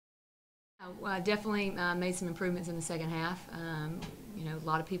Well, I definitely made some improvements in the second half. You know, a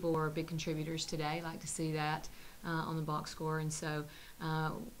lot of people were big contributors today. Like to see that on the box score, and so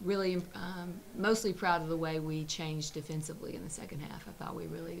really mostly proud of the way we changed defensively in the second half. I thought we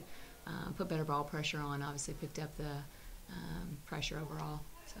really put better ball pressure on. Obviously, picked up the pressure overall.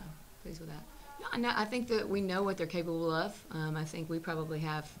 So pleased with that. I think that we know what they're capable of. I think we probably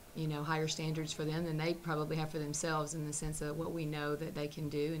have, you know, higher standards for them than they probably have for themselves, in the sense of what we know that they can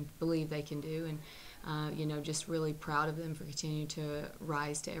do and believe they can do. And you know, just really proud of them for continuing to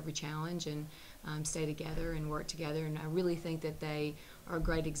rise to every challenge and stay together and work together. And I really think that they are a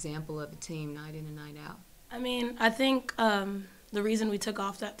great example of a team night in and night out. I mean, I think the reason we took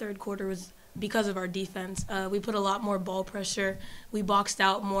off that third quarter was because of our defense. We put a lot more ball pressure. We boxed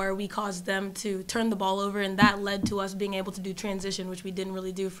out more. We caused them to turn the ball over, and that led to us being able to do transition, which we didn't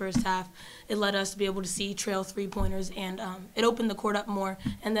really do first half. It led us to be able to see trail three-pointers, and it opened the court up more.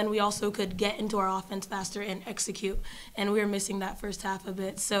 And then we also could get into our offense faster and execute, and we were missing that first half a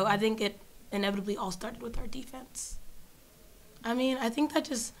bit. So I think it inevitably all started with our defense. I mean, I think that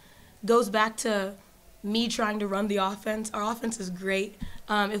just goes back to me trying to run the offense. Our offense is great.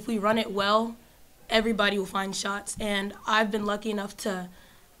 If we run it well, everybody will find shots. And I've been lucky enough to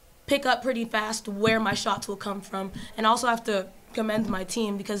pick up pretty fast where my shots will come from. And also have to commend my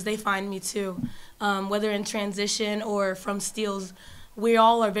team because they find me too. Whether in transition or from steals, we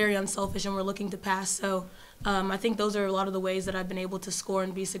all are very unselfish and we're looking to pass. So I think those are a lot of the ways that I've been able to score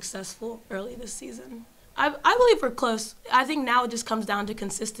and be successful early this season. I believe we're close. I think now it just comes down to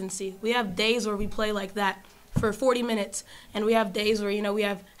consistency. We have days where we play like that for 40 minutes, and we have days where, you know, we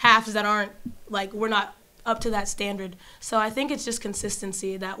have halves that aren't, like, we're not up to that standard. So I think it's just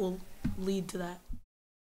consistency that will lead to that.